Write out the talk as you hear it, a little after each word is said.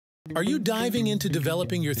Are you diving into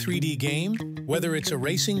developing your 3D game? Whether it's a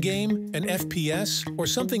racing game, an FPS, or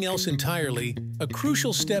something else entirely, a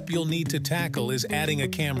crucial step you'll need to tackle is adding a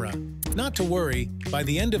camera. Not to worry, by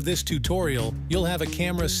the end of this tutorial, you'll have a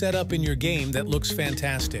camera set up in your game that looks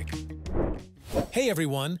fantastic. Hey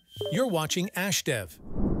everyone, you're watching AshDev.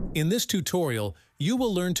 In this tutorial, you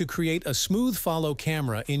will learn to create a smooth follow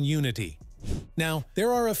camera in Unity. Now,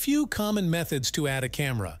 there are a few common methods to add a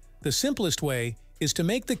camera. The simplest way is to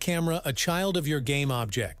make the camera a child of your game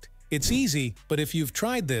object. It's easy, but if you've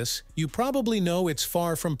tried this, you probably know it's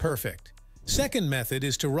far from perfect. Second method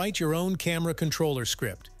is to write your own camera controller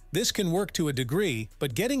script. This can work to a degree,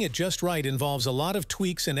 but getting it just right involves a lot of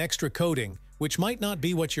tweaks and extra coding, which might not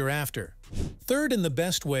be what you're after. Third and the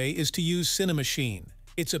best way is to use Cinemachine.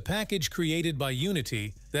 It's a package created by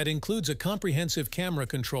Unity that includes a comprehensive camera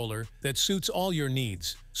controller that suits all your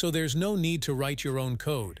needs, so there's no need to write your own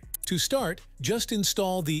code. To start, just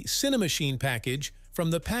install the Cinemachine package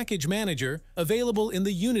from the Package Manager available in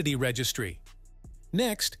the Unity registry.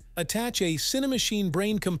 Next, attach a Cinemachine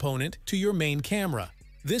Brain component to your main camera.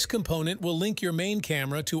 This component will link your main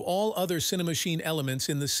camera to all other Cinemachine elements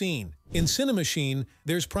in the scene. In Cinemachine,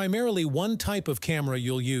 there's primarily one type of camera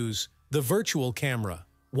you'll use, the virtual camera.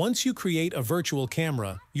 Once you create a virtual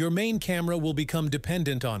camera, your main camera will become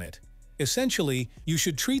dependent on it. Essentially, you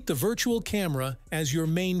should treat the virtual camera as your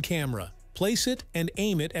main camera. Place it and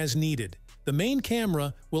aim it as needed. The main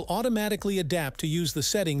camera will automatically adapt to use the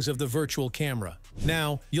settings of the virtual camera.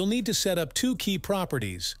 Now, you'll need to set up two key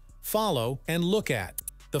properties: follow and look at.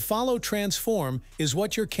 The follow transform is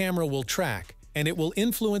what your camera will track, and it will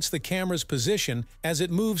influence the camera's position as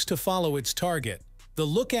it moves to follow its target. The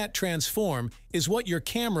look at transform is what your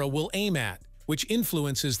camera will aim at, which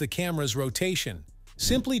influences the camera's rotation.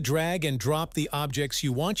 Simply drag and drop the objects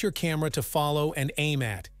you want your camera to follow and aim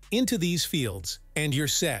at into these fields, and you're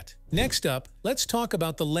set. Next up, let's talk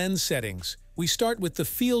about the lens settings. We start with the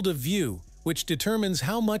field of view, which determines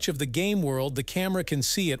how much of the game world the camera can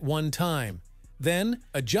see at one time. Then,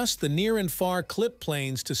 adjust the near and far clip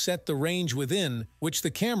planes to set the range within which the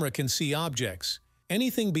camera can see objects.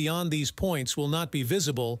 Anything beyond these points will not be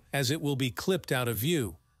visible as it will be clipped out of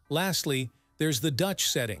view. Lastly, there's the Dutch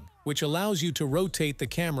setting, which allows you to rotate the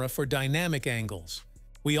camera for dynamic angles.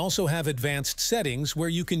 We also have advanced settings where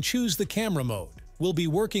you can choose the camera mode. We'll be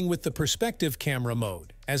working with the perspective camera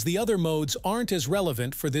mode, as the other modes aren't as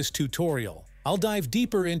relevant for this tutorial. I'll dive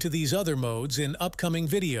deeper into these other modes in upcoming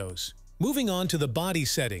videos. Moving on to the body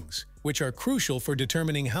settings, which are crucial for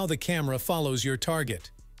determining how the camera follows your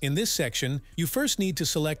target. In this section, you first need to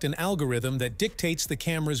select an algorithm that dictates the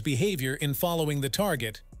camera's behavior in following the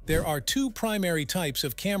target. There are two primary types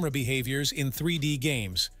of camera behaviors in 3D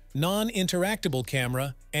games: non-interactable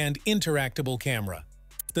camera and interactable camera.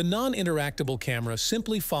 The non-interactable camera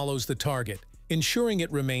simply follows the target, ensuring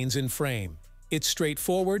it remains in frame. It's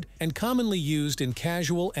straightforward and commonly used in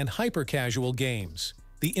casual and hyper-casual games.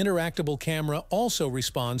 The interactable camera also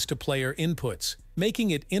responds to player inputs, making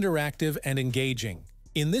it interactive and engaging.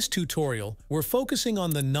 In this tutorial, we're focusing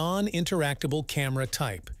on the non-interactable camera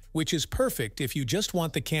type, which is perfect if you just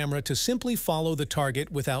want the camera to simply follow the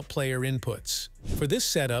target without player inputs. For this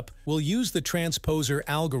setup, we'll use the transposer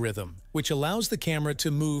algorithm, which allows the camera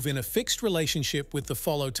to move in a fixed relationship with the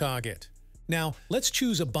follow target. Now, let's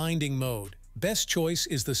choose a binding mode. Best choice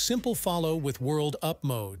is the simple follow with world up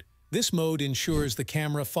mode. This mode ensures the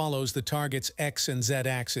camera follows the target's X and Z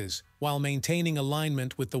axes, while maintaining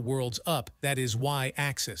alignment with the world's up, that is Y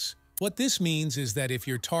axis. What this means is that if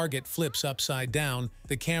your target flips upside down,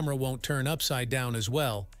 the camera won't turn upside down as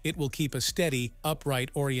well. It will keep a steady, upright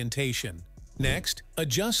orientation. Next,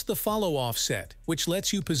 adjust the follow offset, which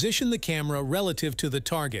lets you position the camera relative to the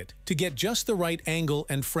target to get just the right angle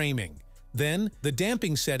and framing. Then, the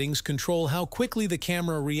damping settings control how quickly the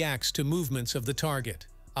camera reacts to movements of the target.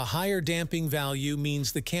 A higher damping value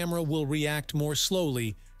means the camera will react more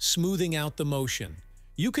slowly, smoothing out the motion.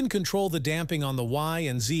 You can control the damping on the Y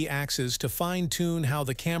and Z axes to fine-tune how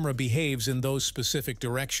the camera behaves in those specific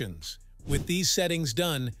directions. With these settings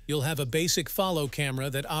done, you'll have a basic follow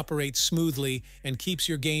camera that operates smoothly and keeps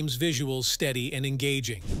your game's visuals steady and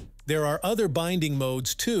engaging. There are other binding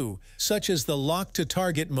modes too, such as the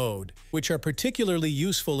lock-to-target mode, which are particularly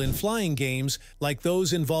useful in flying games like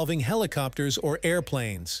those involving helicopters or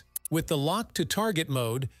airplanes. With the lock-to-target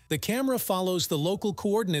mode, the camera follows the local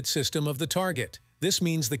coordinate system of the target. This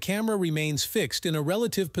means the camera remains fixed in a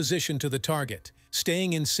relative position to the target,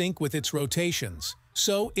 staying in sync with its rotations.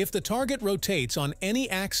 So, if the target rotates on any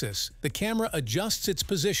axis, the camera adjusts its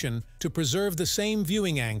position to preserve the same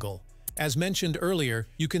viewing angle. As mentioned earlier,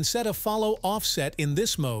 you can set a follow offset in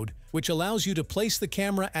this mode, which allows you to place the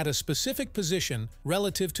camera at a specific position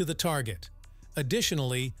relative to the target.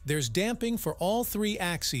 Additionally, there's damping for all three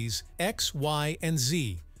axes, X, Y, and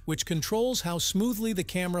Z, which controls how smoothly the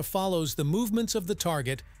camera follows the movements of the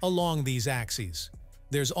target along these axes.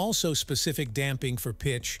 There's also specific damping for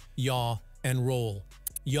pitch, yaw, and roll.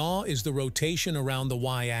 Yaw is the rotation around the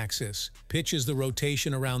Y-axis, pitch is the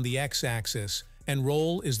rotation around the X-axis, and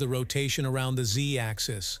roll is the rotation around the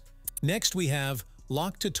Z-axis. Next we have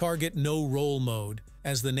Lock to Target No Roll mode.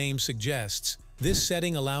 As the name suggests, this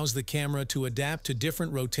setting allows the camera to adapt to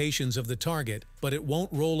different rotations of the target, but it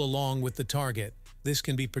won't roll along with the target. This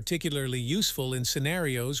can be particularly useful in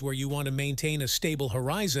scenarios where you want to maintain a stable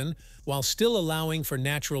horizon while still allowing for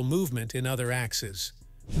natural movement in other axes.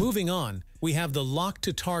 Moving on, we have the Lock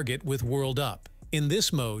to Target with World Up. In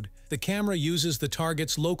this mode, the camera uses the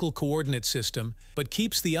target's local coordinate system, but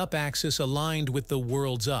keeps the up axis aligned with the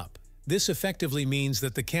world's up. This effectively means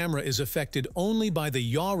that the camera is affected only by the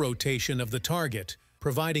yaw rotation of the target,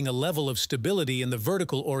 providing a level of stability in the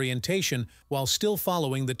vertical orientation while still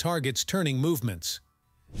following the target's turning movements.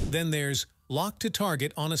 Then there's Lock to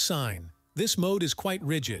Target on a Sign. This mode is quite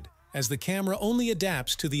rigid, as the camera only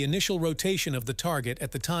adapts to the initial rotation of the target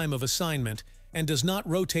at the time of assignment and does not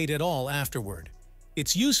rotate at all afterward.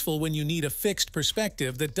 It's useful when you need a fixed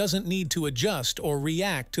perspective that doesn't need to adjust or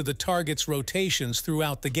react to the target's rotations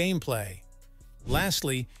throughout the gameplay.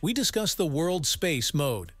 Lastly, we discuss the World Space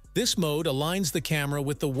mode. This mode aligns the camera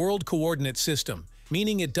with the world coordinate system,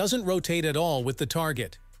 meaning it doesn't rotate at all with the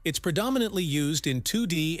target. It's predominantly used in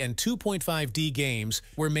 2D and 2.5D games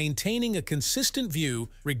where maintaining a consistent view,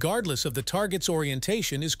 regardless of the target's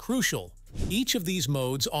orientation, is crucial. Each of these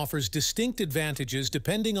modes offers distinct advantages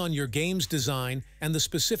depending on your game's design and the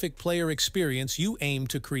specific player experience you aim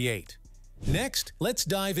to create. Next, let's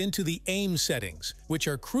dive into the aim settings, which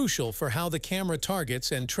are crucial for how the camera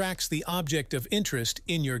targets and tracks the object of interest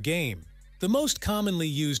in your game. The most commonly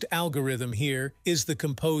used algorithm here is the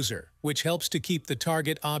composer, which helps to keep the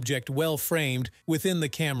target object well framed within the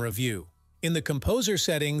camera view. In the composer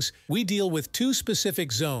settings, we deal with two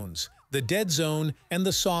specific zones, the dead zone and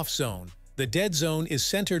the soft zone. The dead zone is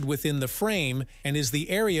centered within the frame and is the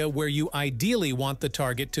area where you ideally want the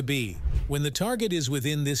target to be. When the target is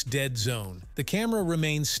within this dead zone, the camera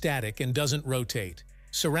remains static and doesn't rotate.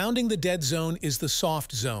 Surrounding the dead zone is the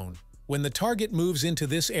soft zone. When the target moves into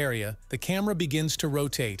this area, the camera begins to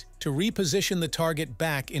rotate, to reposition the target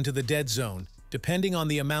back into the dead zone, depending on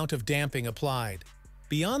the amount of damping applied.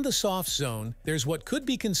 Beyond the soft zone, there's what could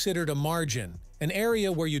be considered a margin, an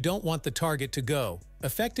area where you don't want the target to go,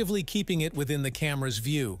 effectively keeping it within the camera's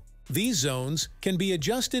view. These zones can be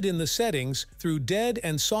adjusted in the settings through dead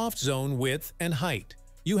and soft zone width and height.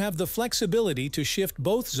 You have the flexibility to shift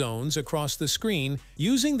both zones across the screen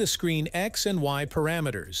using the screen X and Y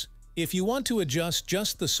parameters. If you want to adjust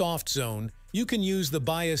just the soft zone, you can use the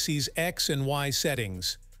biases X and Y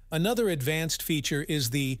settings. Another advanced feature is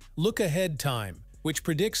the look-ahead time, which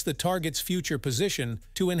predicts the target's future position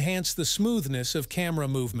to enhance the smoothness of camera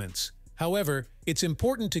movements. However, it's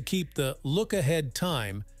important to keep the look-ahead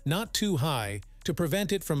time not too high to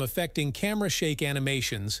prevent it from affecting camera shake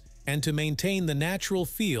animations and to maintain the natural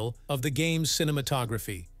feel of the game's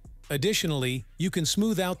cinematography. Additionally, you can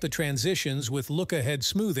smooth out the transitions with look-ahead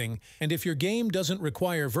smoothing, and if your game doesn't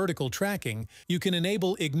require vertical tracking, you can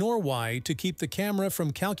enable Ignore Y to keep the camera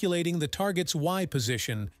from calculating the target's Y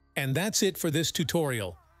position. And that's it for this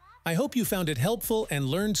tutorial. I hope you found it helpful and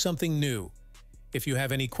learned something new. If you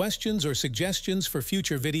have any questions or suggestions for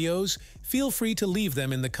future videos, feel free to leave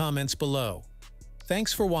them in the comments below.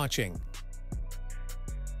 Thanks for watching.